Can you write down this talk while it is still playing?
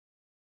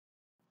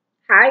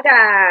Hi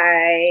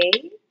guys.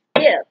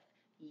 If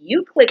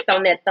you clicked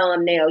on that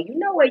thumbnail, you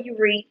know where you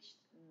reached.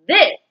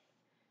 This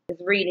is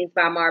Readings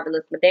by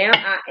Marvelous Madame.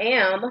 I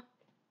am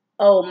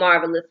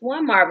Marvelous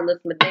One, Marvelous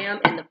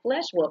Madame in the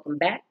flesh. Welcome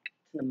back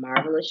to the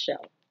Marvelous Show.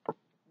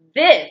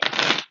 This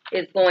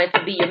is going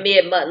to be your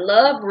mid-month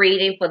love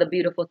reading for the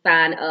beautiful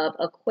sign of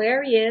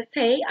Aquarius.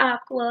 Hey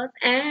Aquas.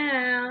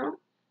 Ow.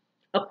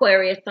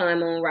 Aquarius, Sun,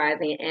 Moon,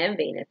 Rising, and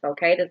Venus.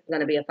 Okay, this is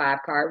going to be a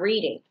 5-card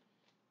reading.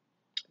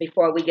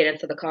 Before we get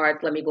into the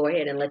cards, let me go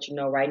ahead and let you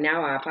know right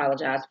now, I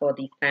apologize for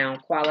the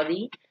sound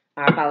quality.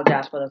 I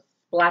apologize for the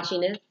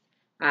splotchiness.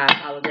 I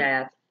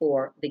apologize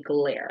for the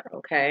glare,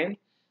 okay?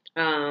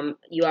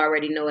 You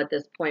already know at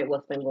this point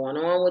what's been going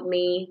on with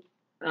me.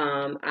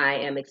 I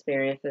am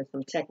experiencing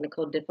some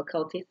technical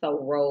difficulties, so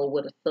roll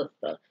with a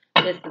sister.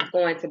 This is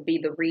going to be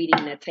the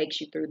reading that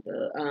takes you through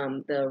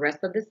the rest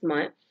of this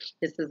month.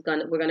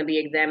 We're gonna be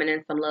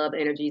examining some love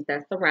energies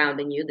that's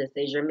surrounding you. This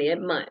is your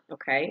mid-month,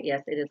 okay?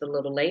 Yes, it is a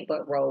little late,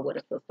 but roll with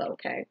a sister,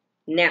 okay?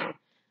 Now,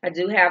 I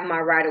do have my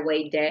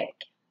Rider-Waite deck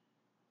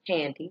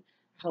handy.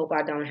 I hope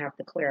I don't have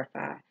to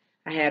clarify.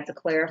 I had to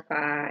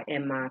clarify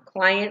in my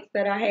clients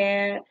that I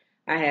had.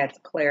 I had to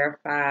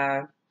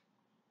clarify,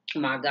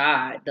 my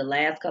God, the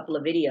last couple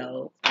of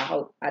videos. I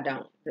hope I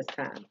don't this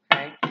time,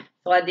 okay?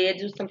 So I did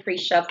do some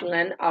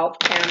pre-shuffling off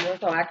camera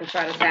so I can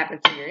try to tap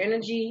into your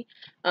energy.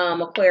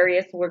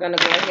 Aquarius, we're going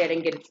to go ahead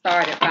and get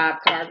started.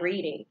 5-card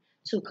reading.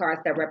 2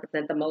 cards that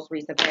represent the most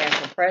recent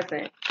past and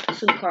present.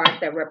 2 cards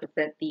that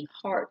represent the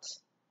heart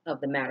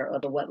of the matter or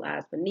the what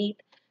lies beneath.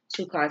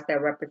 2 cards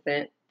that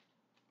represent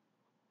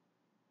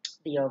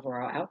the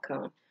overall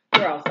outcome.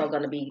 We're also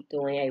going to be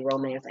doing a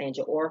Romance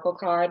Angel Oracle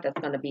card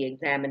that's going to be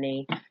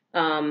examining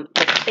the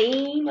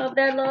theme of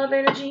that love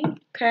energy,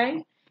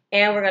 okay?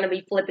 And we're going to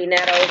be flipping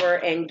that over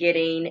and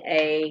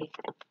we're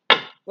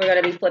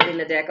going to be flipping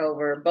the deck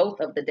over, both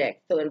of the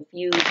decks, to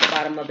infuse the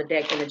bottom of the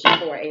deck energy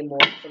for a more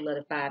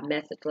solidified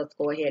message. Let's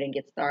go ahead and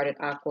get started,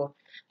 Aqua.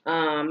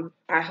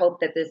 I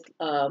hope that this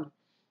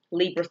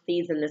Libra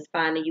season is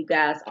finding you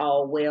guys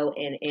all well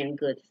and in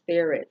good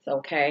spirits,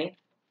 okay?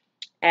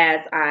 As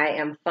I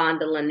am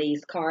fondling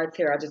these cards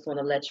here, I just want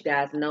to let you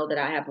guys know that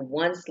I have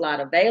 1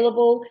 slot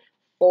available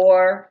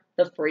for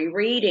the free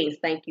readings.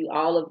 Thank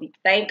all of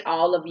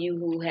you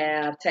who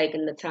have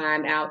taken the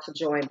time out to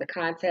join the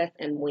contest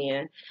and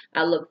win.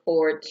 I looked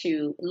forward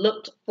to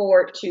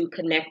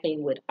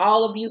connecting with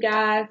all of you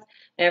guys.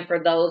 And for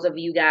those of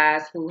you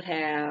guys who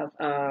have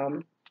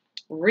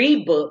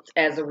rebooked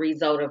as a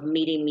result of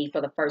meeting me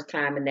for the first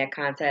time in that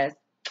contest,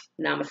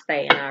 namaste,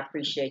 and I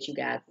appreciate you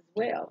guys as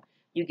well.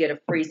 You get a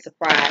free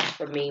surprise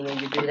from me when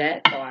you do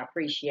that, so I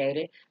appreciate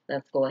it.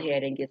 Let's go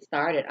ahead and get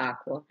started,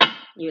 Aqua.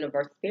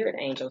 Universe, Spirit,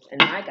 Angels, and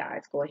my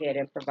guides, go ahead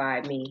and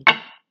provide me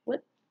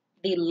with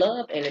the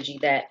love energy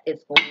that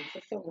is going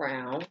to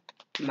surround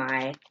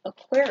my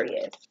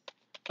Aquarius.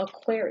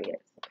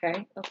 Aquarius,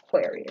 okay?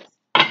 Aquarius.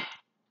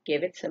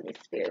 Give it to me,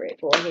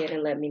 Spirit. Go ahead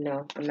and let me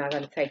know. I'm not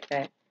going to take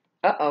that.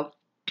 Uh-oh.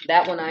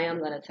 That one I am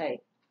going to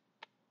take.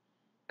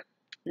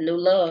 New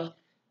love.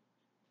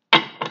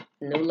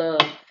 New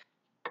love.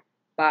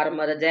 Bottom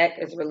of the deck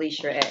is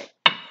release your ex.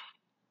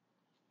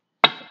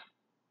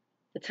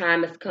 The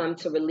time has come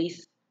to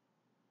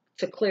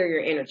clear your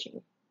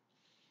energy,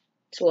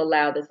 to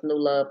allow this new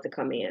love to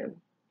come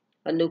in.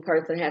 A new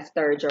person has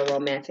stirred your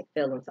romantic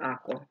feelings,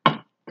 Aqua.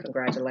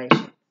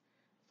 Congratulations.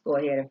 Go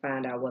ahead and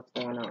find out what's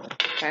going on,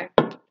 okay?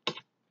 I'm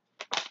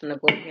going to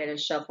go ahead and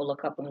shuffle a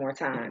couple more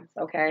times,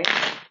 okay?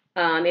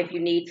 If you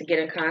need to get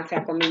in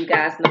contact with me, you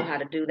guys know how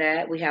to do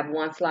that. We have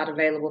 1 slot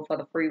available for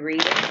the free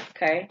reading,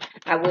 okay?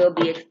 I will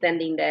be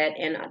extending that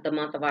in the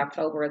month of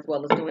October as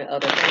well as doing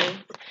other things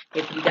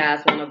if you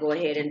guys want to go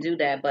ahead and do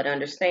that. But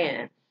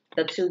understand,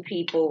 the 2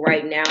 people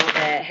right now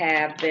that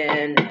have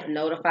been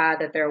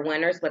notified that they're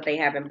winners, but they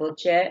haven't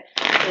booked yet,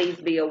 please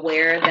be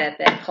aware that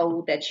that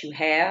code that you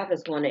have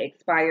is going to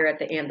expire at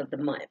the end of the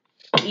month.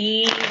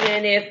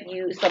 Even if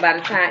by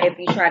the time, if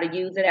you try to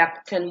use it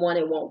after 10/1,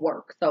 it won't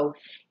work. So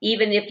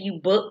even if you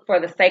book for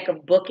the sake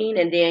of booking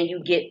and then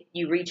you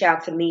reach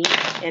out to me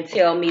and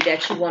tell me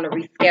that you want to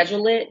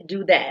reschedule it,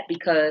 do that,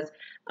 because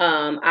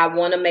I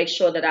want to make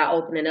sure that I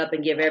open it up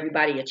and give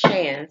everybody a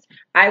chance.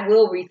 I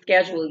will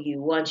reschedule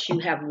you once you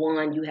have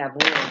won,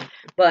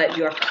 but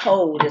your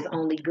code is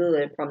only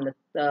good from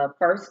the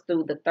 1st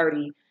through the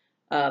 30,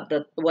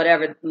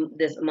 whatever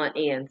this month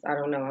ends. I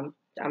don't know.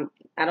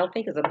 I don't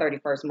think it's the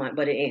 31st month,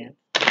 but it ends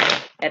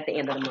at the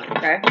end of the month,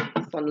 okay?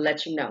 Just want to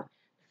let you know.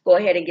 Go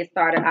ahead and get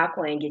started,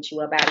 Aqua, and get you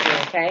up out of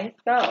here, okay?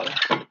 So,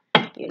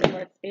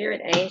 Universe,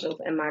 Spirit, Angels,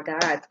 and my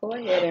guides, go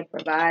ahead and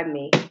provide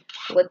me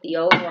with the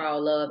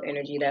overall love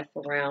energy that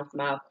surrounds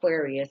my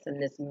Aquarius in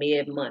this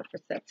mid-month for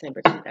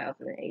September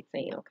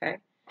 2018, okay?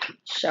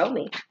 Show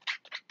me.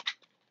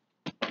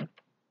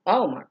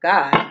 Oh, my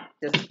God.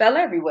 Just fell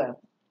everywhere.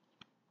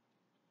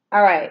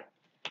 All right.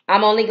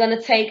 I'm only going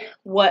to take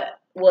what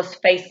was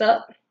face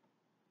up.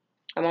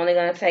 I'm only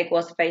going to take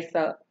what's face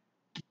up.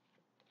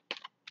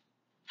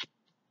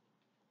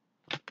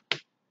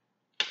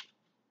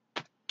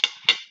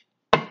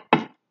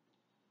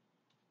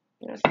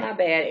 That's not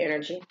bad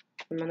energy.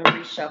 I'm going to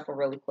reshuffle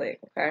really quick,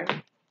 okay?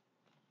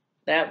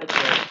 That was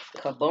just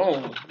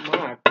kaboom.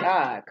 My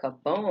God,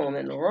 kaboom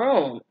in the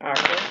room,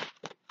 Arthur.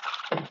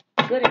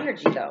 Good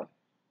energy, though.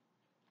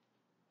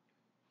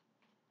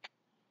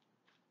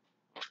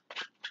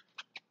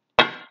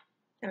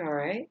 All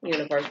right,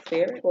 Universe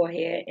Spirit, go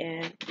ahead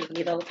and give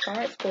me those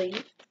cards,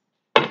 please.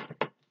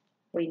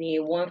 We need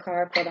one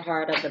card for the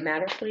heart of the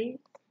matter, please.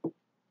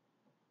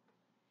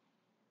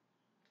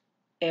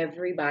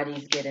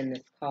 Everybody's getting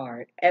this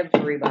card.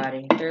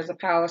 Everybody. There's a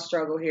power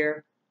struggle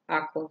here,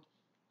 Aqua.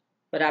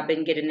 But I've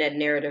been getting that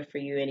narrative for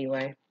you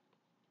anyway.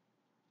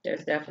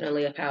 There's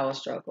definitely a power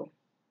struggle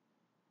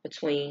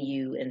between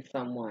you and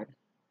someone.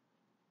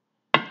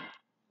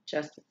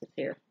 Justice is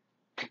here.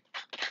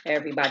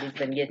 Everybody's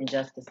been getting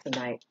justice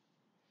tonight.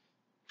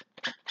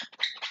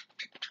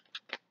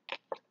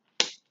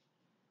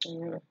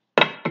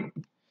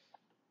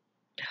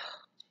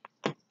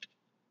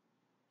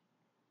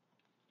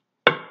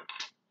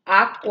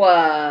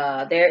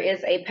 Aqua, there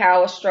is a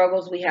power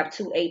struggles. We have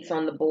 2 8s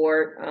on the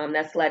board.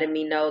 That's letting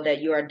me know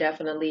that you are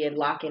definitely in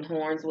locking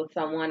horns with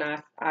someone.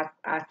 I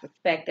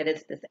suspect that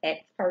it's this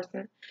ex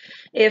person.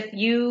 If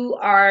you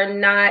are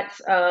not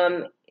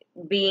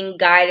being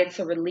guided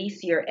to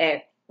release your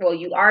ex, well,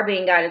 you are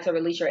being guided to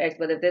release your ex,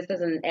 but if this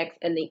isn't an ex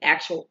in the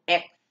actual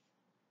ex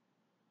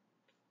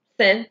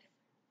sense,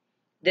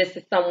 this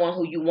is someone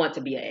who you want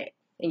to be an ex,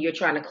 and you're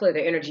trying to clear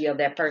the energy of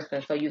that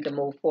person so you can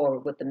move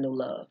forward with the new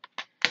love.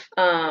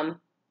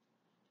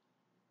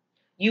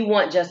 You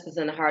want justice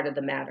in the heart of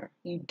the matter.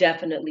 You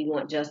definitely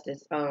want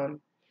justice. The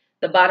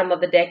bottom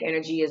of the deck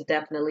energy is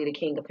definitely the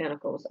King of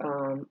Pentacles.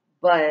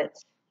 But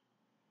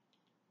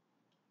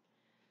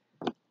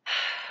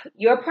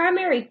your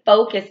primary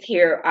focus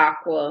here,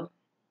 Aqua,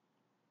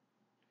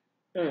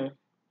 I'm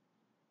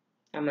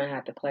going to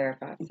have to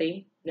clarify.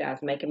 See, you guys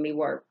making me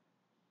work.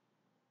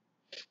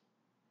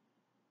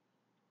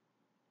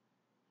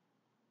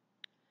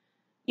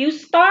 You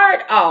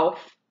start off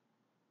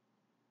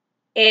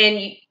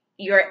in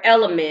your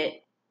element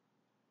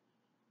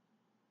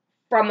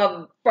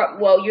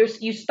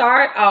you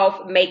start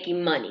off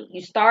making money.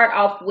 You start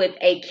off with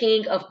a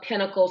King of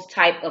Pentacles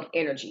type of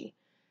energy.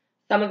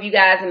 Some of you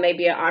guys may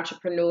be an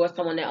entrepreneur,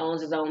 someone that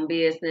owns his own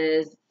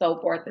business, so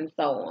forth and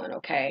so on,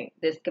 okay?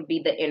 This could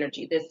be the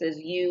energy. This is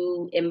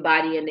you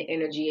embodying the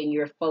energy and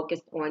you're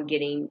focused on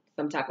getting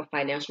some type of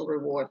financial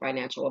reward,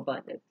 financial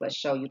abundance. Let's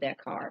show you that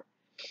card.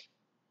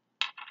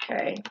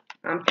 Okay,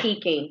 I'm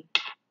peeking.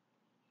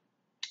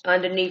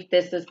 Underneath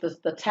this is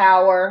the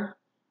Tower.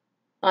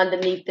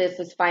 Underneath this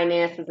is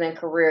finances and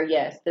career.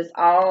 Yes, this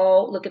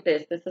all, look at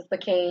this. This is the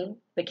King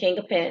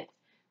of Pentacles.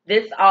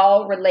 This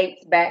all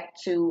relates back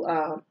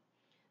to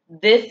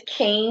this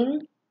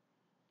King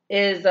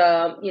is,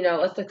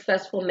 a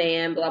successful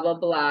man, blah, blah,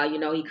 blah.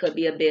 He could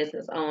be a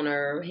business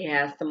owner. He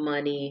has some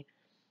money.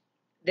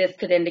 This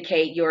could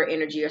indicate your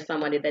energy or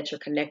somebody that you're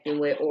connecting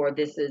with, or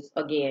this is,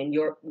 again,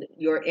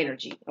 your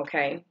energy,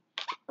 okay?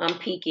 I'm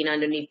peeking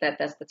underneath that.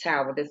 That's the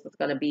Tower. This is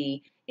going to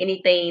be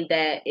anything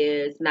that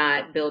is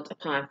not built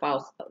upon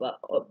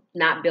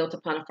not built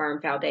upon a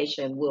firm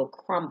foundation will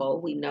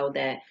crumble. We know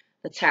that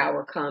the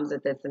Tower comes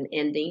as it's an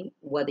ending,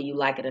 whether you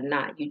like it or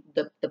not.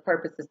 The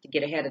purpose is to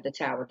get ahead of the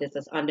Tower. This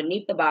is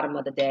underneath the bottom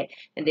of the deck,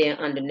 and then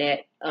under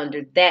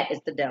that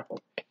is the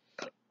Devil.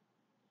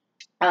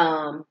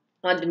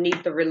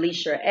 Underneath the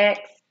Release Your Ex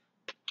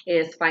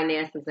is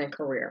finances and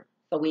career.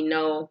 So we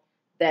know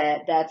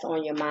that's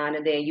on your mind,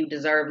 and then You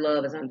Deserve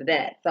Love is under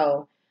that.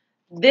 So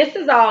this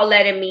is all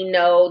letting me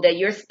know that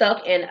you're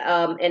stuck in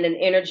an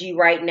energy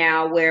right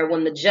now where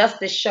when the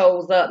justice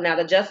shows up, now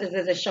the justice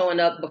isn't showing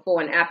up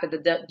before and after,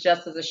 the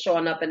justice is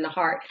showing up in the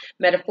heart.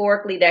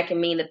 Metaphorically, that can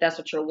mean that that's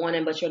what you're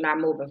wanting, but you're not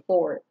moving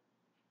forward.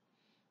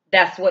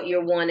 That's what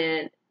you're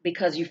wanting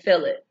because you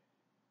feel it.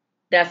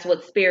 That's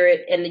what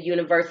spirit and the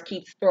universe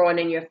keeps throwing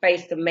in your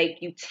face to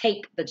make you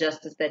take the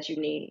justice that you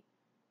need,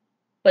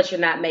 but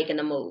you're not making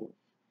a move.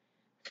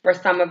 For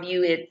some of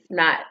you, it's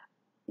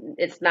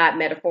not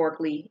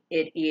metaphorically,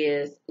 it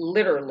is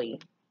literally.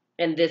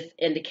 And this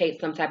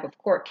indicates some type of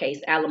court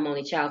case,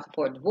 alimony, child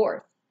support,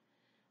 divorce.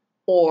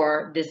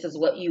 Or this is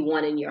what you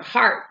want in your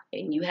heart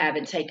and you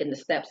haven't taken the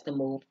steps to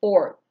move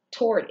forward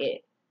toward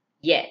it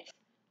yet.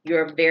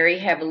 You're very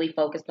heavily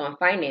focused on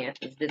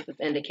finances. This is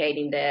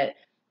indicating that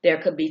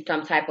there could be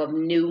some type of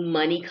new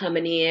money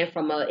coming in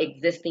from an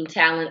existing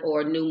talent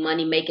or new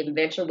money making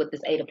venture with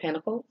this 8 of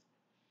Pentacles.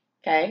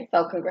 Okay,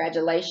 so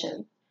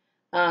congratulations.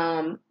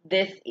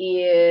 This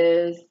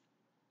is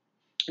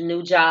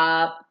new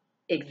job,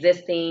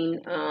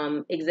 existing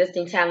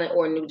talent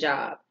or new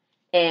job.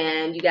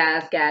 And you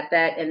guys got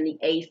that in the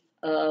Ace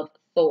of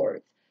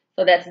Swords.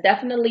 So that's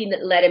definitely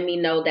letting me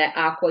know that,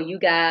 Aqua, you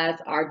guys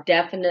are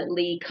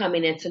definitely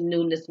coming into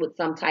newness with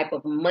some type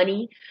of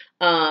money,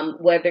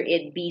 whether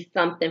it be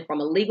something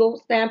from a legal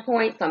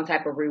standpoint, some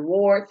type of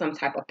reward, some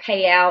type of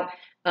payout,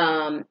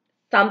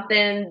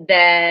 something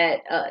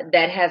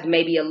that has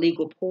maybe a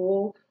legal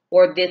pool,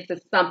 or this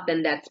is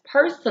something that's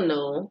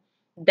personal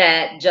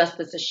that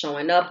justice is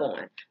showing up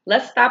on.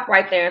 Let's stop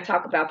right there and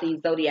talk about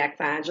these zodiac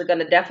signs. You're going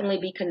to definitely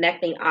be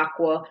connecting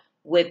aqua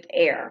with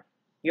air,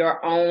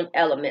 your own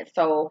element.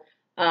 So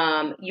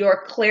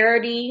your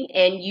clarity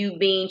and you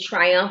being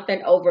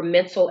triumphant over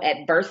mental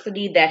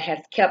adversity that has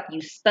kept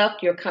you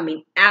stuck, you're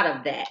coming out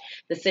of that.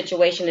 The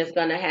situation is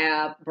going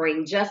to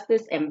bring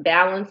justice and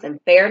balance and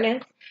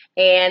fairness.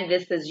 And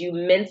this is you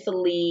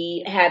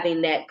mentally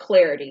having that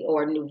clarity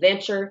or new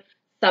venture,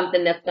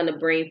 something that's going to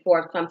bring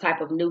forth some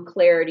type of new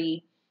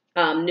clarity,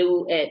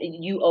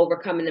 you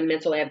overcoming the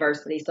mental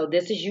adversity. So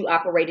this is you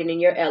operating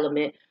in your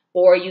element,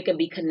 or you can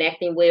be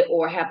connecting with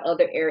or have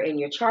other air in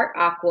your chart,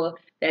 aqua.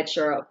 That's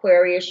your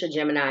Aquarius, your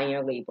Gemini, and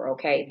your Libra.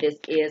 Okay, this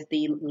is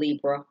the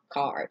Libra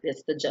card.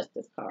 It's the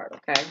Justice card.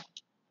 Okay,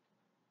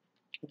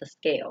 the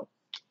scale.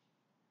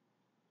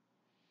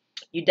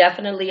 You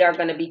definitely are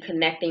going to be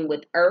connecting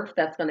with Earth.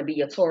 That's going to be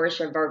your Taurus,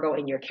 your Virgo,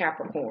 and your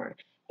Capricorn.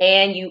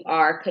 And you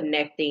are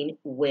connecting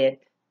with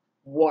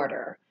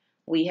water.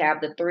 We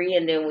have the 3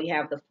 and then we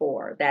have the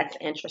 4. That's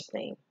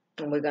interesting.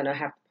 And we're going to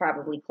have to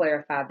probably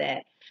clarify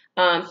that.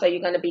 So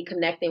you're going to be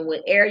connecting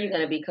with air. You're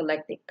going to be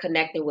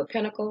connecting with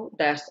Pinnacle.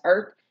 That's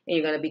Earth. And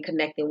you're going to be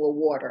connecting with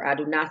water. I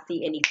do not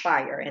see any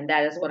fire. And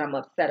that is what I'm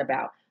upset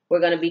about.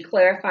 We're going to be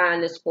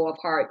clarifying this 4 of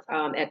Hearts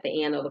at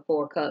the end of the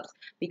 4 Cups,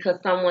 because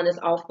someone is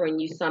offering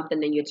you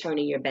something and you're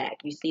turning your back.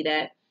 You see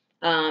that?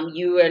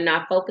 You are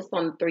not focused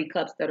on the 3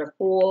 cups that are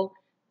full,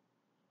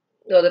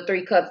 or the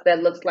 3 cups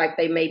that looks like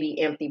they may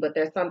be empty, but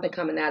there's something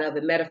coming out of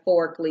it.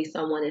 Metaphorically,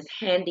 someone is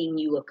handing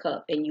you a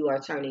cup and you are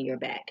turning your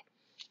back.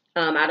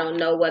 I don't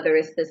know whether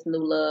it's this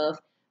new love,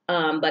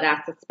 but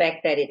I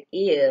suspect that it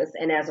is.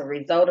 And as a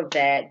result of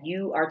that,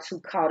 you are too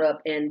caught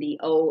up in the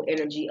old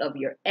energy of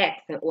your ex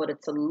in order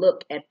to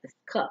look at this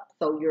cup.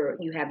 So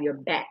you have your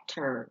back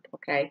turned,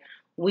 okay?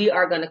 We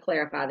are going to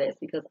clarify this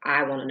because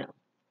I want to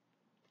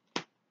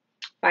know.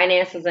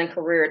 Finances and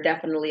career are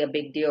definitely a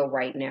big deal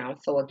right now.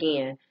 So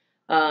again,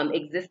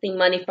 existing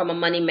money from a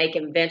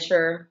money-making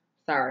venture,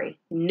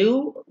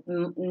 new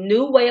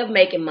way of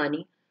making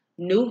money,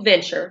 new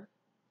venture,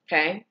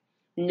 okay?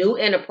 New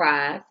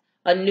enterprise,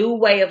 a new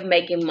way of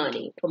making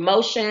money,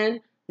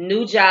 promotion,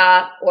 new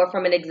job, or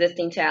from an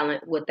existing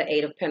talent with the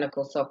 8 of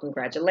Pentacles. So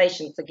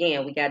congratulations.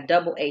 Again, we got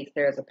double 8s.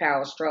 There's a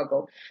power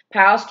struggle.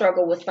 Power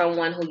struggle with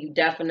someone who you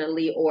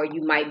definitely, or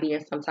you might be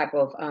in some type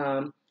of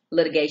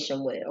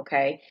litigation with,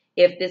 okay?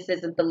 If this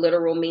isn't the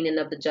literal meaning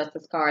of the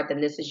Justice card,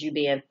 then this is you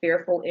being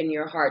fearful in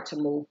your heart to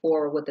move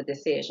forward with a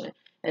decision.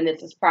 And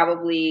this is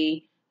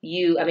probably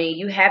you. I mean,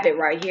 you have it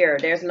right here.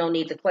 There's no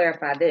need to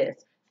clarify this.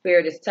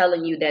 Spirit is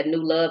telling you that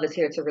new love is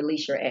here to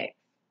release your ex.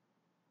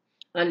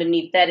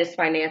 Underneath that is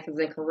finances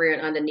and career,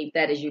 and underneath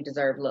that is you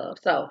deserve love.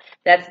 So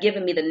that's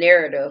giving me the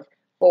narrative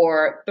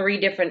for 3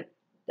 different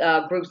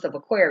groups of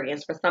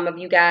Aquarians. For some of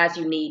you guys,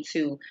 you need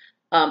to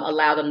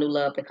allow the new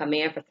love to come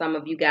in. For some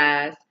of you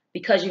guys,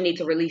 because you need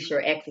to release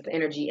your ex's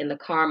energy and the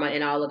karma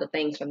and all of the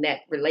things from that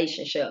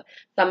relationship.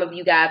 Some of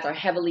you guys are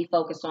heavily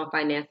focused on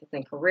finances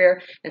and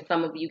career, and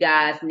some of you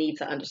guys need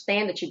to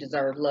understand that you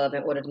deserve love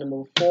in order to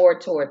move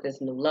forward toward this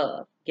new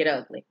love. Get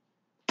ugly.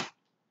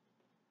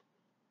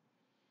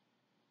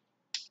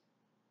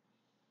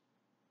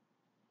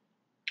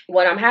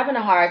 What I'm having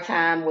a hard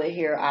time with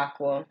here,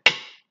 Aqua,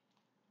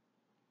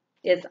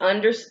 is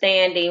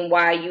understanding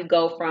why you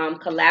go from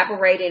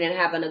collaborating and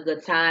having a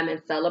good time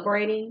and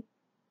celebrating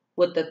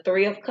with the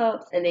 3 of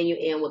Cups, and then you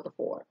end with the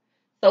 4.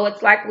 So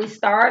it's like we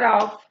start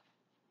off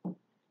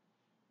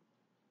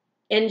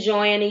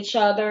enjoying each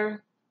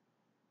other,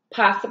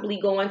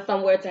 possibly going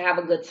somewhere to have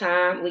a good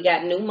time. We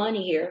got new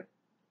money here.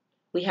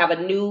 We have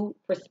a new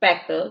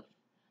perspective.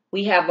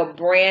 We have a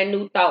brand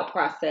new thought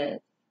process.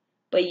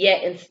 But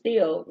yet and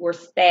still, we're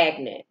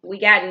stagnant. We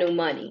got new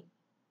money.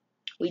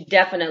 We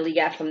definitely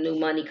got some new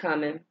money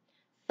coming.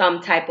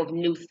 Some type of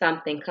new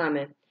something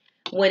coming.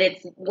 When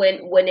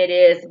it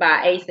is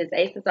by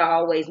aces are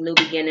always new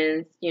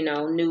beginnings, you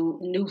know,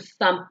 new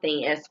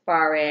something as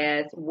far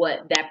as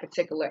what that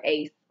particular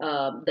ace,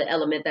 the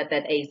element that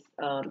ace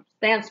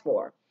stands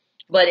for.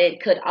 But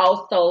it could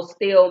also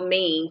still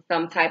mean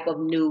some type of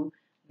new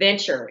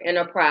venture,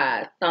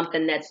 enterprise,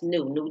 something that's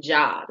new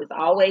job. It's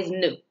always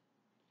new.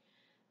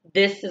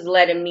 This is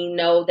letting me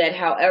know that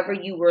however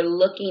you were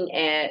looking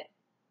at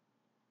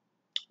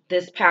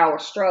this power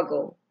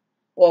struggle,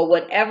 or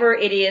whatever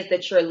it is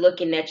that you're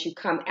looking at, you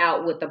come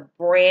out with a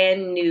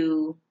brand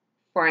new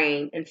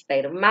frame and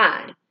state of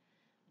mind.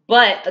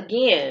 But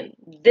again,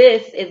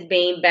 this is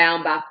being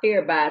bound by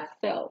fear by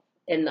itself.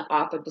 And the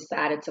author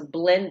decided to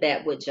blend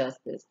that with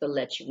justice to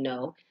let you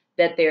know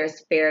that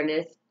there's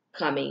fairness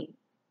coming,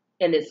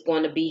 and it's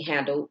going to be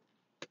handled.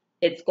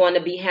 It's going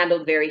to be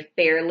handled very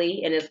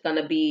fairly, and it's going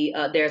to be,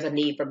 there's a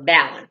need for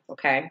balance,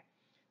 okay?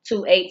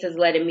 2 8s is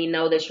letting me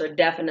know that you're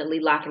definitely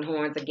locking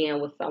horns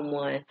again with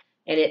someone,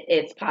 and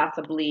it's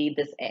possibly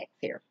this ex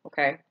here,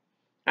 okay?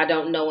 I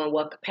don't know in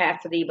what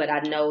capacity, but I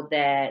know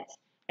that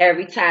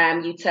every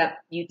time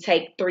you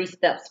take 3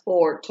 steps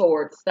forward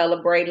towards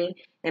celebrating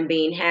and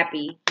being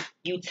happy,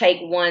 You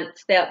take one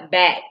step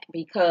back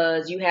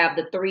because you have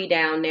the 3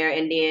 down there,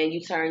 and then you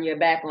turn your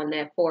back on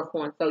that 4th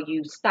one. So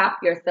you stop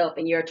yourself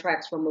in your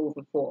tracks from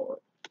moving forward.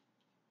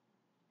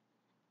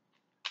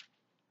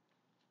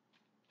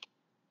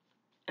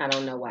 I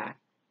don't know why.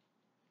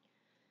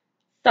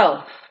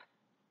 So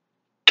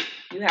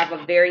you have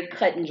a very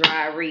cut and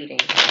dry reading.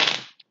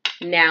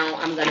 Now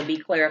I'm going to be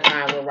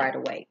clarifying it right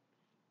away.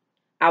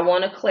 I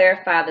want to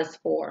clarify this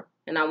 4,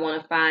 and I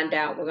want to find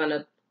out. We're going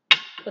to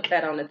put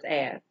that on its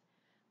ass.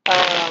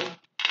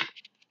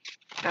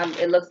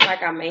 It looks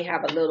like I may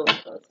have a little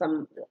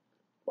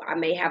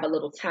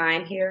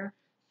time here,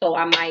 so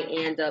I might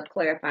end up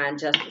clarifying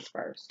justice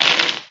first.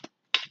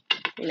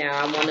 Now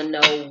I want to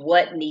know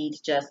what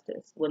needs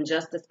justice. When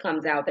justice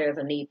comes out, there's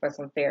a need for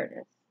some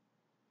fairness.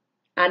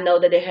 I know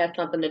that it has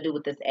something to do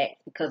with this X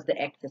because the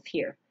X is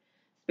here.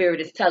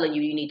 Spirit is telling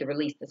you need to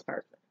release this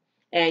person,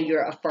 and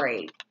you're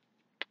afraid.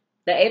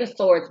 The 8 of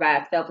Swords by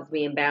itself is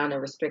being bound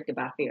and restricted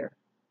by fear,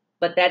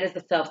 but that is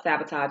the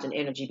self-sabotaging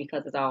energy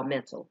because it's all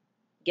mental.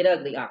 Get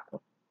ugly, Aqua.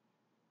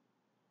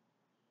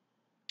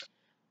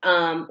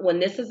 When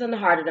this is in the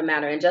heart of the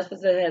matter, and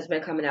justice has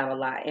been coming out a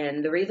lot,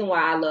 and the reason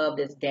why I love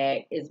this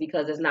deck is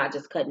because it's not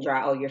just cut and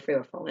dry, oh, you're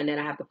fearful, and then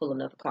I have to pull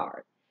another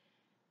card.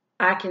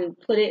 I can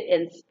put it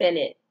and spin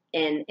it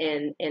and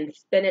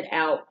spin it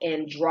out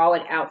and draw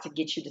it out to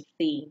get you to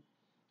see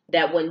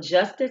that when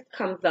justice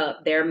comes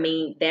up, that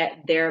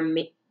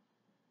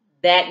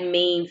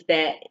means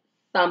that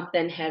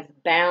something has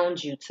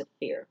bound you to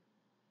fear.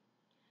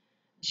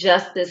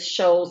 Justice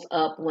shows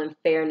up when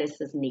fairness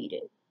is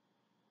needed.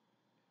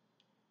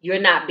 You're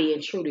not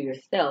being true to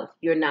yourself.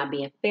 You're not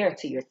being fair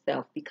to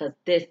yourself because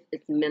this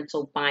is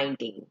mental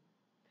binding,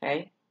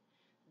 okay?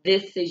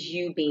 This is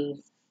you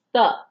being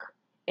stuck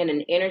in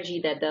an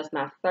energy that does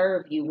not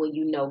serve you when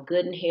you know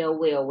good and hell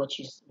well what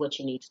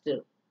you need to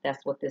do.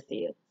 That's what this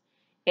is.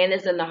 And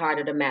it's in the heart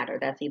of the matter.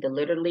 That's either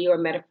literally or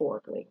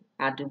metaphorically.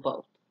 I do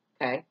both,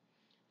 okay?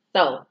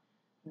 So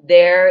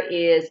there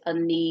is a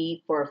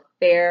need for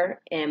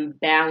fair and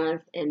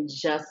balance and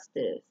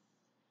justice.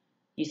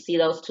 You see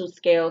those 2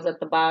 scales at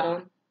the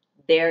bottom?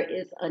 There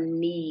is a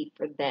need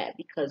for that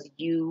because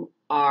you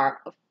are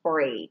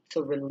afraid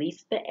to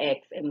release the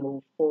X and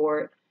move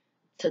forward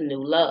to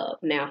new love.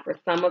 Now, for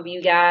some of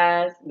you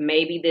guys,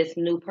 maybe this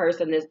new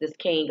person is this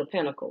King of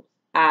Pentacles.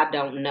 I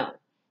don't know.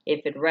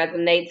 If it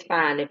resonates,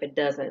 fine. If it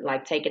doesn't,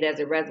 like, take it as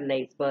it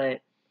resonates.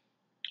 But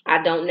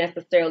I don't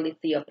necessarily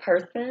see a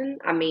person.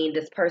 I mean,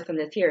 this person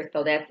is here.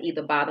 So that's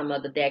either bottom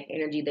of the deck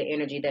energy, the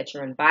energy that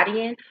you're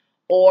embodying,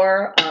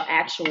 or an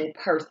actual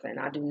person.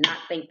 I do not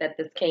think that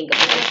this King of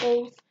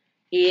Pentacles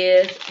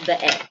is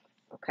the X,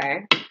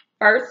 okay?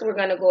 First, we're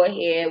going to go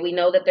ahead. We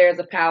know that there's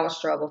a power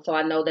struggle, so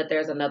I know that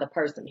there's another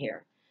person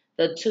here.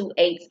 The 2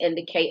 8s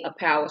indicate a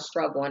power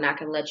struggle, and I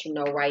can let you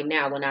know right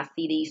now, when I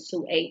see these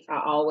 2 8s,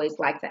 I always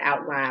like to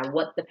outline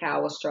what the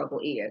power struggle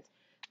is.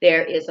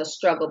 There is a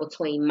struggle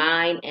between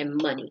mind and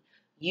money.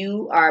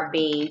 You are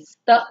being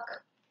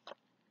stuck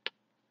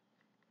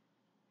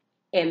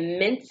and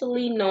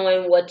mentally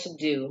knowing what to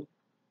do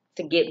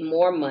to get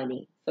more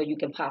money so you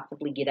can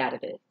possibly get out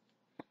of it.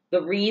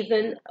 The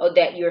reason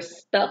that you're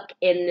stuck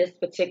in this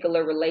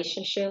particular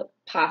relationship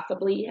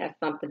possibly has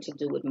something to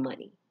do with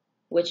money,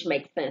 which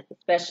makes sense,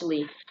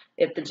 especially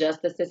if the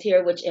justice is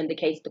here, which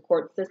indicates the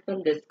court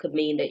system. This could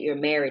mean that you're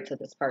married to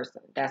this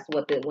person. That's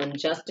what when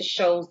justice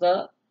shows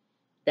up,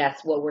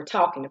 that's what we're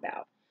talking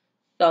about.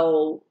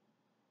 So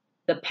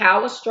the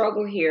power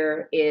struggle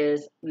here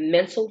is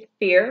mental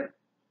fear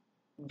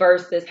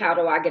versus how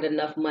do I get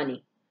enough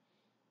money?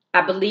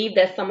 I believe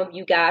that some of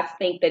you guys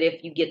think that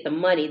if you get the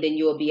money, then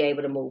you'll be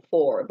able to move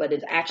forward. But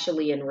it's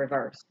actually in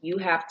reverse. You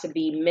have to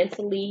be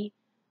mentally,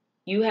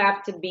 you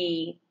have to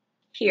be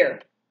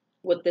here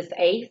with this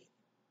ace.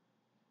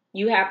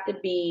 You have to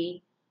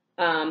be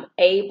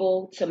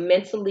able to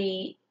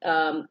mentally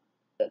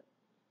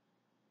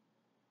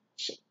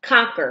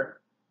conquer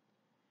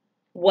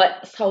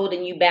what's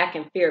holding you back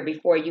in fear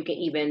before you can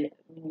even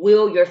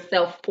will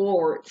yourself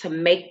forward to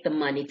make the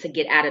money to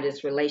get out of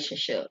this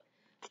relationship.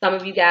 Some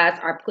of you guys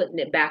are putting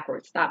it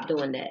backwards. Stop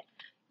doing that.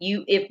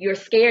 If you're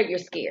scared, you're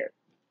scared.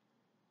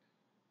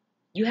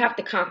 You have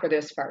to conquer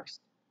this first.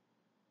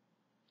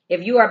 If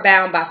you are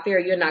bound by fear,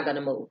 you're not going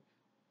to move.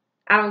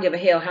 I don't give a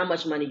hell how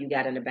much money you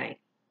got in the bank.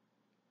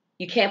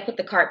 You can't put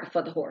the cart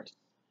before the horse.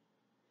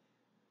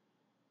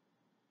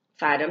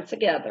 Tie them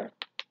together.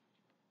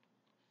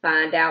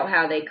 Find out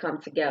how they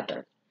come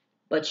together.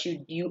 But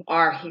you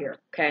are here,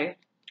 okay?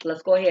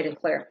 Let's go ahead and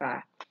clarify.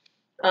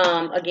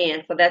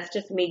 Again, so that's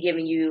just me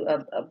giving you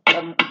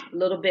a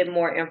little bit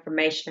more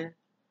information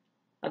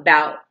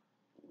about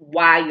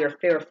why you're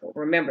fearful.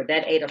 Remember,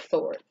 that 8 of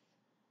Swords.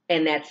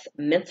 And that's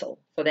mental.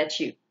 So that's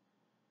you.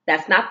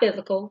 That's not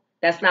physical.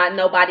 That's not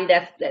nobody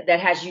that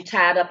has you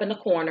tied up in the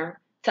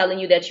corner telling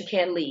you that you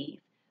can't leave.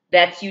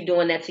 That's you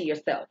doing that to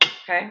yourself,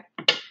 okay?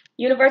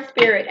 Universe,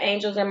 Spirit,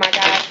 angels, and my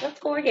guides, let's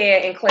go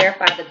ahead and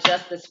clarify the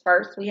justice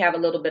first. We have a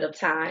little bit of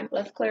time.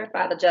 Let's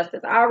clarify the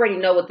justice. I already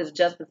know what this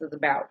justice is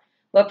about.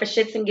 But for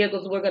shits and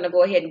giggles, we're going to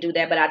go ahead and do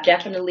that. But I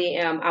definitely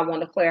I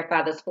want to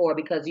clarify this for,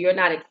 because you're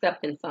not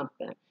accepting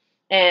something.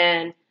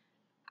 And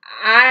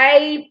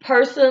I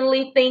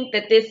personally think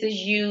that this is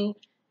you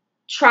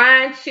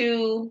trying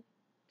to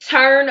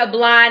turn a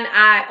blind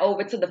eye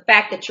over to the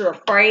fact that you're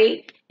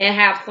afraid and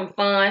have some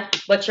fun,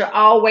 but you're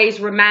always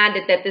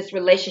reminded that this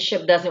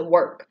relationship doesn't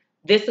work.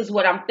 This is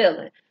what I'm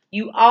feeling.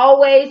 You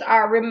always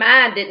are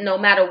reminded, no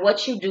matter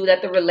what you do,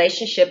 that the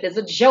relationship is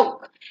a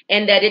joke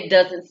and that it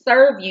doesn't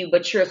serve you,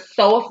 but you're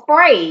so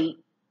afraid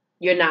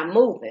you're not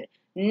moving.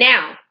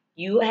 Now,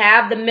 you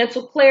have the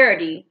mental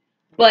clarity,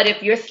 but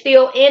if you're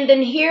still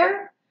ending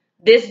here,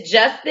 this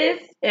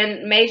justice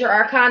and major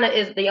arcana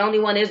is the only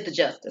one is the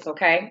justice,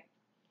 okay?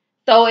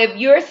 So if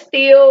you're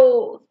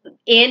still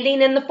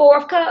ending in the Four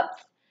of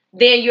Cups,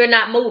 then you're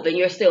not moving.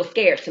 You're still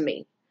scared to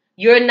me.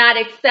 You're not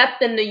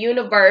accepting the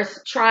universe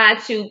trying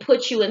to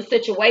put you in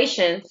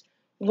situations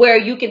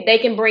where they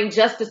can bring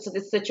justice to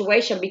this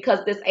situation, because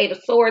this Eight of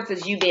Swords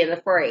is you being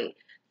afraid.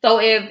 So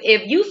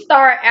if you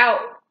start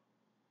out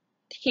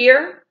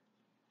here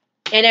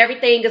and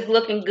everything is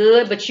looking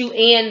good, but you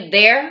end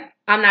there,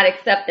 I'm not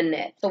accepting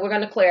that. So we're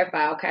going to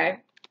clarify, okay?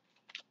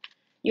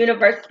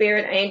 Universe,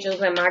 spirit, angels,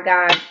 and my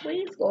guides,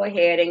 please go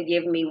ahead and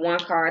give me one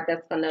card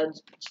that's going to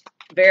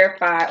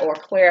verify or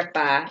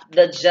clarify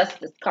the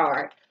justice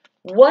card.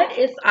 What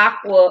is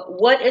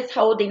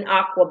holding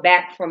Aqua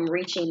back from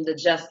reaching the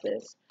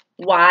justice?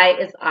 Why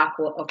is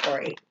Aqua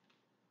afraid?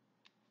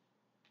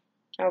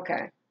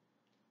 Okay.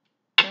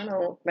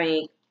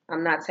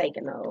 I'm not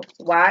taking those.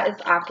 Why is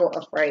Aqua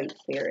afraid,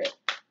 spirit?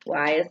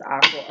 Why is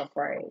Aqua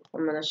afraid?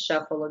 I'm going to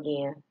shuffle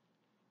again.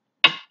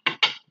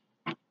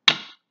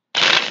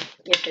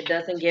 If it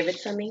doesn't give it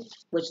to me,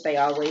 which they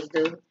always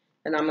do,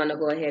 then I'm going to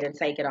go ahead and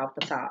take it off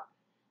the top.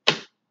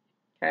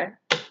 Okay?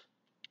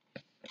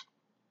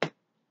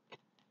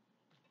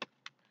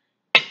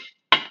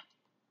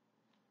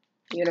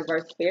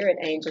 Universe, spirit,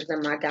 angels,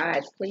 and my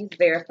guides, please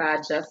verify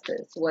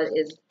justice.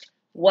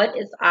 What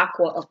is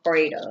Aqua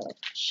afraid of?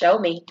 Show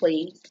me,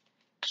 please.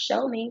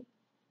 Show me.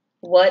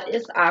 What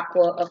is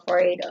Aqua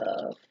afraid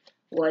of?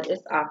 What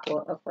is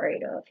Aqua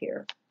afraid of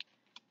here?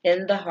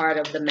 In the heart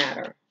of the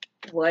matter.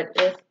 What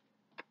is...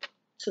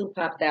 Two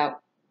popped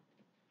out.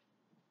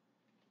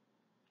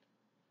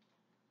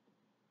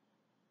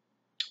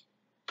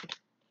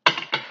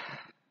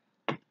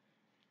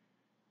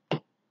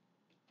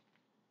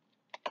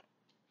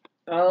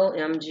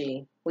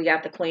 OMG. We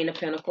got the Queen of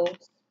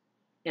Pentacles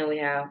and we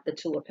have the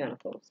Two of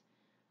Pentacles.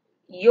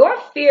 Your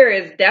fear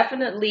is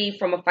definitely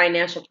from a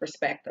financial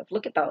perspective.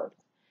 Look at those.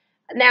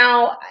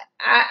 Now,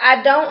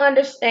 I don't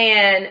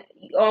understand.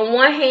 On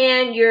one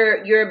hand,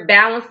 you're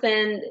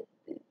balancing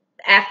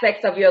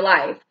aspects of your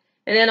life.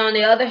 And then on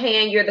the other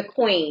hand, you're the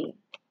queen.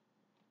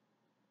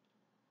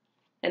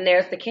 And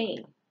there's the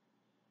king.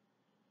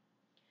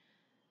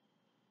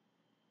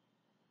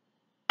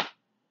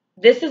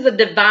 This is a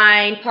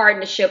divine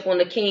partnership when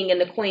the king and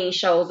the queen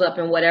shows up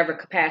in whatever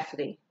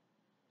capacity.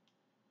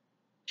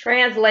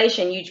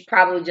 Translation, you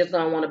probably just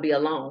don't want to be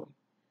alone.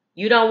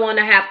 You don't want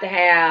to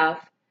have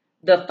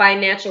the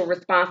financial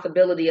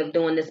responsibility of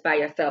doing this by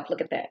yourself. Look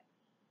at that.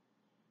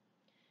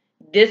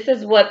 This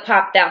is what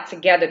popped out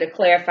together to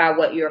clarify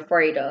what you're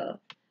afraid of.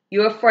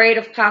 You're afraid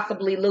of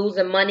possibly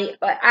losing money.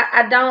 But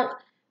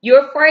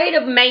you're afraid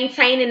of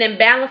maintaining and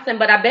balancing,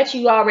 but I bet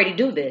you already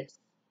do this.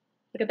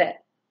 Look at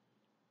that.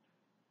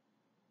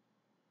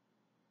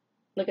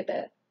 Look at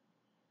that.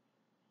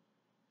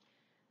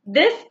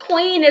 This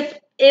queen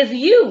is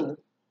you.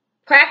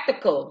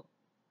 Practical.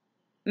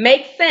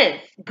 Makes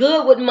sense.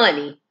 Good with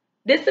money.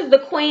 This is the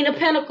Queen of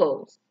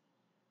Pentacles.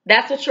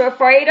 That's what you're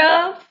afraid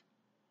of?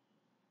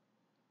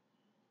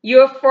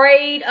 You're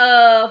afraid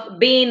of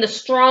being the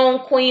strong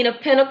Queen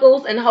of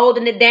Pentacles and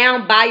holding it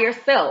down by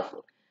yourself.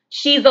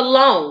 She's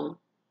alone.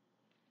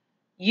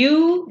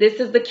 This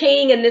is the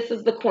king and this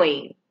is the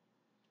queen.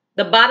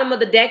 The bottom of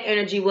the deck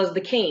energy was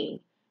the king.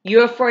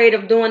 You're afraid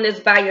of doing this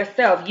by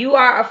yourself. You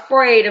are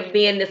afraid of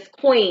being this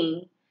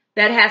queen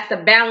that has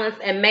to balance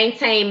and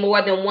maintain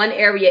more than one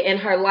area in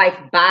her life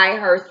by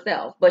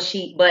herself. But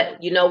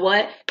you know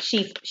what?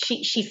 She's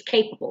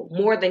capable,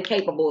 more than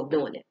capable of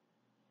doing it.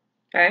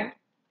 Okay?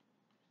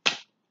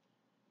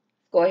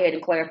 Go ahead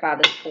and clarify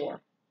this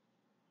for.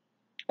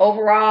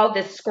 Overall,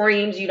 this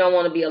screams you don't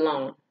want to be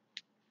alone.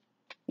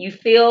 You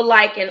feel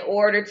like in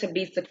order to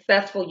be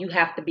successful, you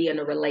have to be in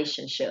a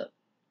relationship.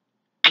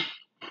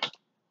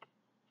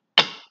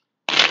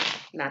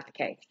 Not the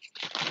case.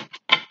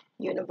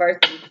 Universe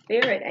and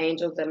spirit,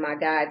 angels, and my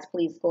guides,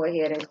 please go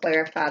ahead and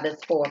clarify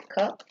this Four of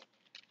Cups.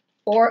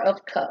 Four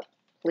of Cups,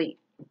 please.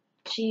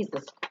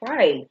 Jesus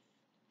Christ.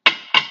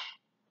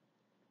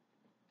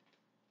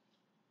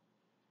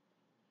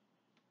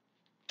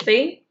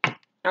 See?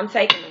 I'm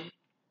taking them.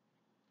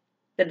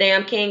 The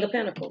damn King of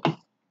Pentacles.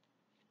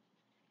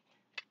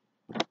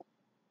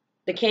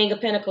 The King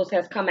of Pentacles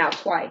has come out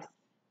twice.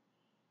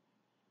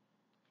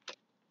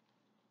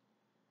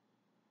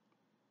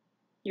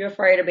 You're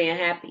afraid of being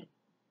happy.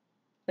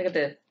 Look at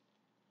this.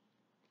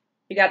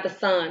 You got the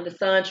sun. The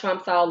sun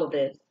trumps all of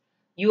this.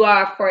 You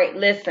are afraid.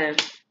 Listen,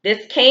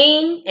 this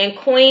king and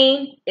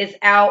queen is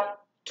out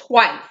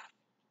twice.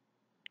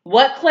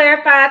 What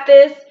clarified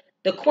this?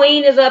 The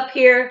queen is up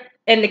here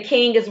and the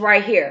king is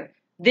right here.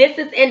 This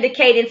is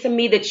indicating to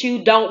me that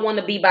you don't want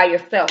to be by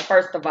yourself,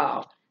 first of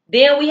all.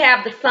 Then we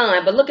have the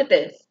sun, but look at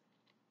this.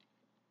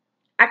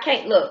 I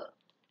can't look.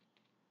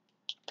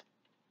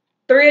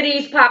 3 of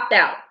these popped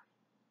out.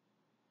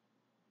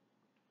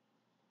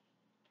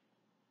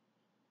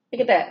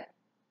 Look at that.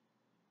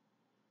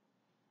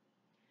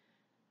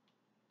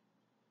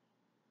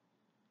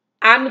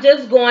 I'm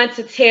just going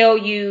to tell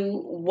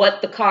you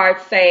what the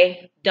cards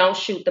say. Don't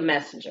shoot the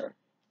messenger.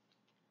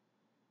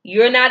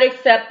 You're not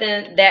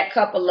accepting that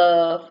cup of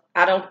love.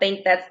 I don't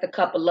think that's the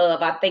cup of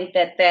love. I think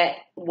that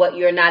what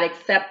you're not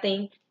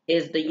accepting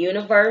is the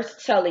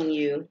universe telling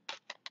you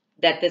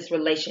that this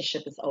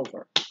relationship is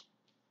over.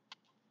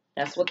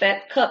 That's what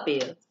that cup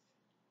is.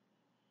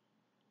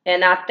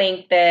 And I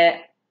think that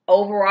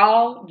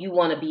overall, you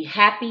want to be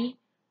happy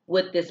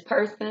with this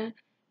person.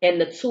 And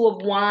the Two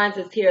of Wands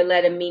is here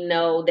letting me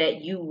know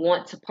that you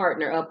want to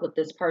partner up with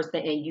this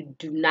person and you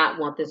do not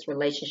want this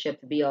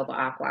relationship to be over,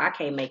 Aqua. I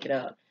can't make it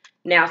up.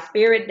 Now,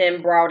 Spirit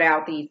then brought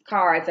out these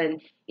cards.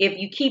 And if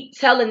you keep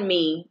telling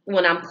me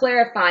when I'm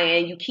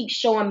clarifying, you keep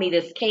showing me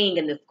this king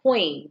and this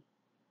queen,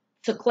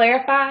 to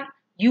clarify,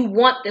 you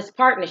want this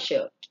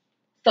partnership.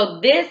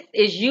 So this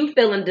is you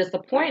feeling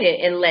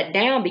disappointed and let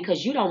down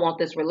because you don't want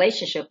this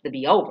relationship to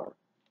be over.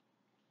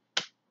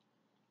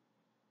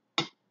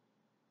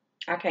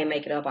 I can't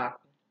make it up, Aqua.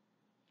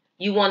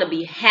 You want to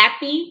be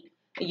happy.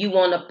 You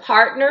want to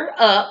partner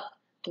up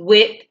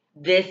with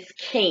this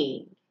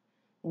king.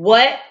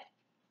 What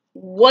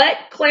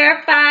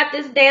clarified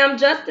this damn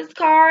Justice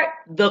card?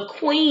 The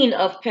Queen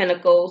of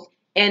Pentacles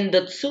and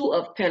the Two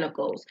of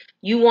Pentacles.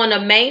 You want to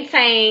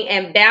maintain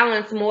and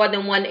balance more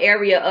than one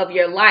area of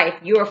your life.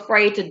 You're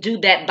afraid to do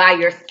that by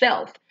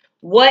yourself.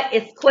 What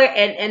is clear?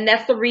 And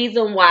that's the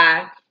reason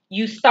why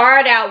you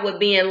start out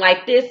with being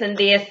like this, and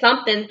then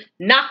something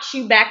knocks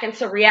you back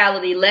into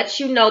reality,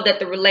 lets you know that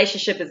the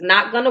relationship is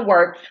not going to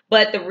work.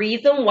 But the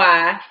reason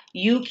why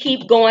you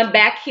keep going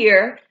back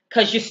here,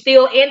 because you're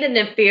still ending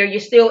in fear, you're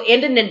still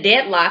ending in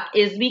deadlock,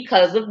 is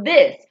because of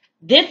this.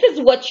 This is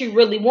what you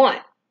really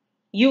want.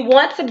 You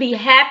want to be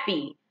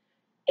happy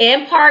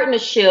in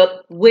partnership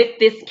with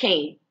this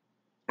king.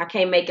 I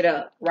can't make it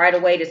up. Right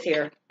away this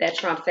here. That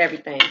trumps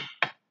everything.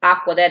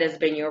 Aqua, that has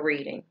been your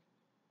reading.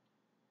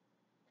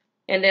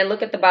 And then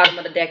look at the bottom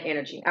of the deck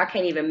energy. I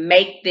can't even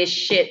make this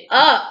shit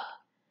up.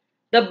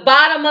 The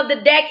bottom of the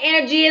deck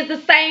energy is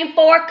the same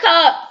 4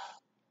 cups.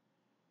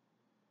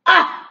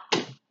 I'm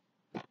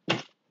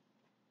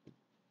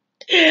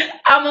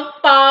going to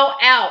fall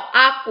out.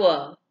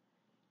 Aqua.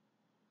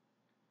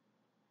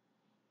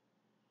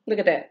 Look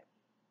at that.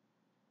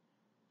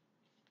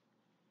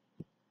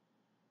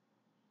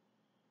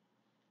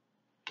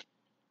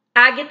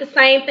 I get the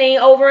same thing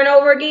over and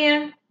over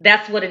again.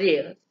 That's what it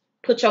is.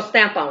 Put your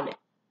stamp on it.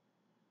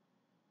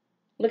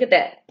 Look at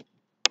that.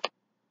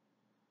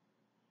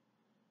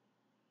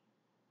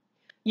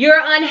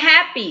 You're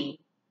unhappy.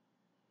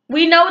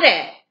 We know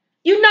that.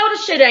 You know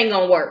the shit ain't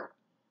gonna work.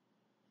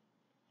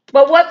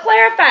 But what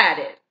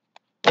clarified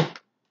it?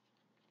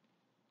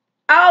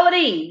 All of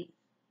these.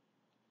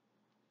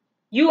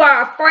 You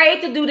are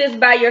afraid to do this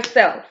by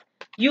yourself.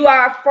 You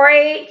are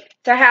afraid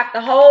to have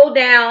to hold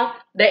down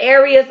the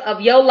areas of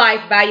your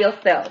life by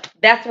yourself.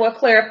 That's what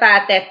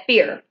clarified that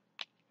fear.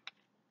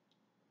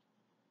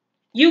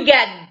 You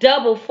got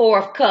double 4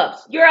 of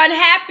cups. You're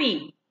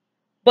unhappy.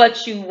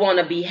 But you want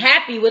to be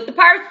happy with the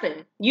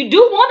person. You do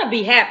want to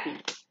be happy.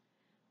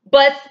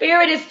 But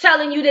Spirit is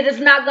telling you that it's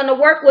not going to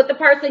work with the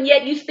person,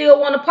 yet you still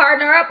want to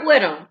partner up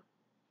with them.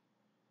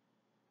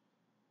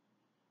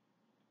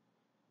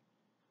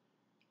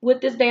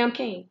 With this damn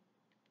king.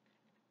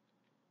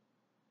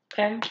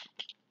 Okay?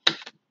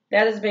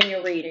 That has been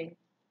your reading.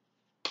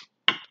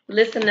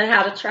 Listen to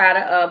how to try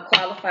to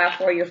qualify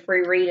for your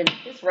free reading.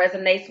 If this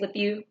resonates with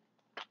you,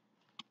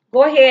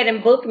 go ahead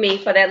and book me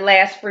for that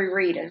last free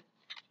reading.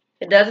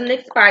 It doesn't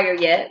expire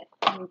yet.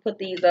 I'm going to put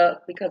these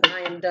up because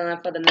I am done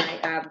for the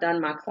night. I've done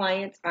my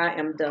clients. I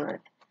am done.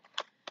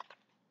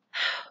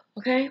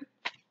 Okay?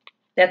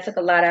 That took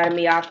a lot out of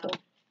me, Aqua.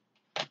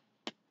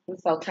 I'm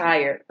so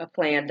tired of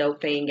playing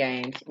dope fiend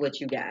games with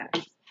you guys.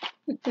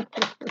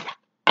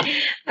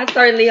 I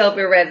certainly hope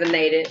it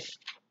resonated.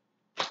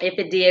 If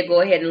it did,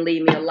 go ahead and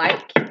leave me a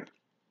like.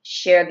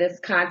 Share this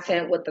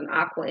content with an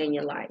Aqua in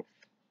your life.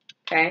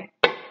 Okay?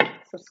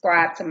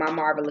 Subscribe to my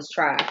marvelous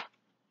tribe.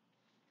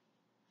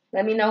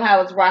 Let me know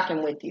how it's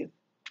rocking with you.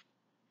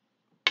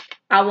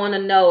 I want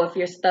to know if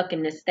you're stuck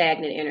in this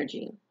stagnant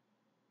energy.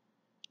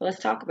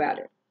 Let's talk about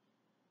it.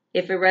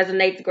 If it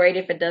resonates, great.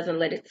 If it doesn't,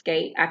 let it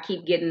skate. I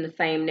keep getting the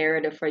same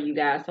narrative for you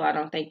guys, so I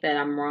don't think that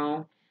I'm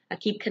wrong. I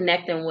keep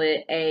connecting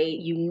with a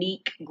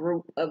unique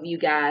group of you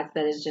guys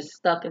that is just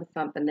stuck in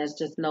something that's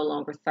just no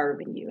longer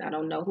serving you. I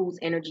don't know whose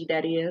energy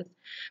that is,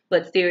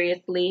 but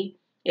seriously,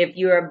 if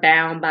you're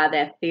bound by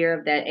that fear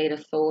of that 8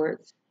 of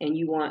Swords and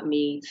you want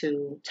me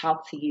to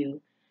talk to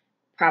you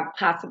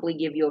possibly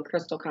give you a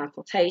crystal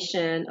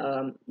consultation.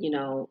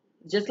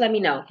 Just let me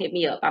know. Hit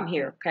me up. I'm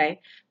here, okay?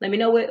 Let me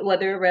know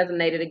whether it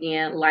resonated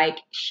again. Like,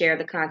 share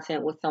the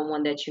content with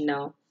someone that you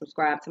know.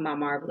 Subscribe to my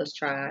Marvelous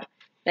Tribe.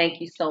 Thank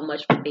you so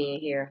much for being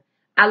here.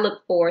 I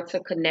look forward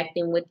to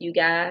connecting with you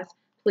guys.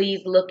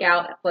 Please look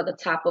out for the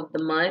top of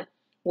the month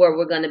where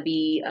we're going to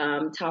be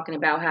talking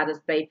about how does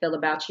they feel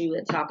about you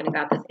and talking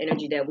about this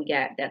energy that we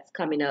got that's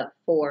coming up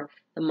for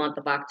the month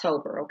of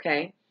October,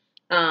 okay?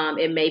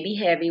 It may be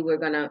heavy.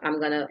 I'm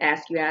gonna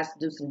ask you guys to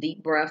do some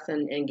deep breaths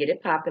and get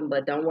it popping,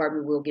 but don't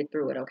worry, we'll get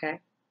through it, okay?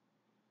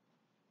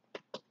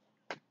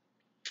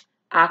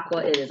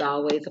 Aqua, it is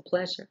always a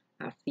pleasure.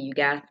 I'll see you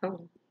guys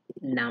soon.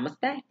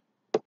 Namaste.